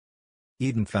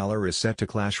Eden Fowler is set to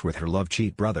clash with her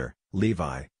love-cheat brother,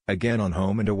 Levi, again on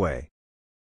Home and Away.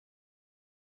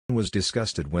 Was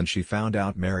disgusted when she found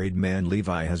out married man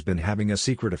Levi has been having a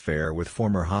secret affair with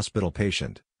former hospital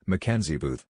patient, Mackenzie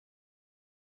Booth.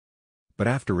 But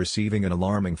after receiving an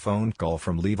alarming phone call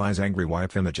from Levi's angry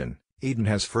wife Imogen, Eden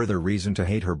has further reason to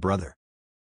hate her brother.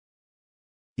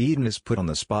 Eden is put on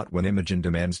the spot when Imogen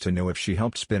demands to know if she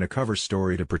helped spin a cover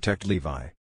story to protect Levi.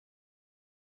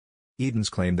 Eden's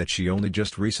claim that she only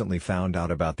just recently found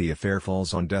out about the affair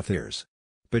falls on deaf ears.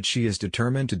 But she is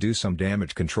determined to do some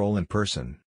damage control in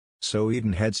person. So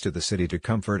Eden heads to the city to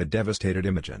comfort a devastated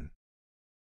Imogen.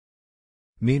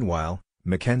 Meanwhile,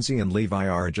 Mackenzie and Levi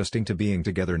are adjusting to being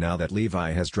together now that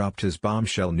Levi has dropped his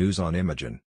bombshell news on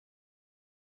Imogen.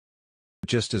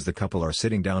 Just as the couple are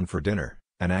sitting down for dinner,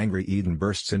 an angry Eden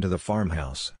bursts into the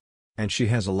farmhouse. And she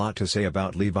has a lot to say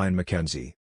about Levi and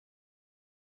Mackenzie.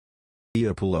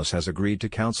 Theopoulos has agreed to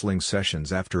counseling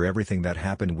sessions after everything that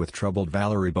happened with troubled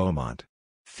Valerie Beaumont.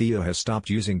 Theo has stopped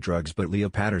using drugs, but Leah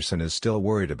Patterson is still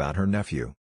worried about her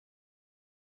nephew.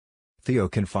 Theo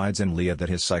confides in Leah that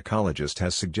his psychologist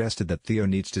has suggested that Theo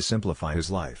needs to simplify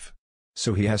his life.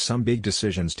 So he has some big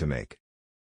decisions to make.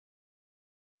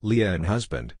 Leah and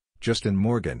husband, Justin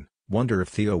Morgan, wonder if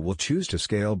Theo will choose to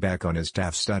scale back on his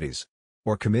staff studies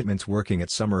or commitments working at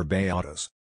Summer Bay Autos.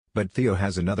 But Theo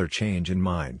has another change in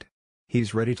mind.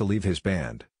 He's ready to leave his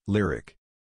band, Lyric,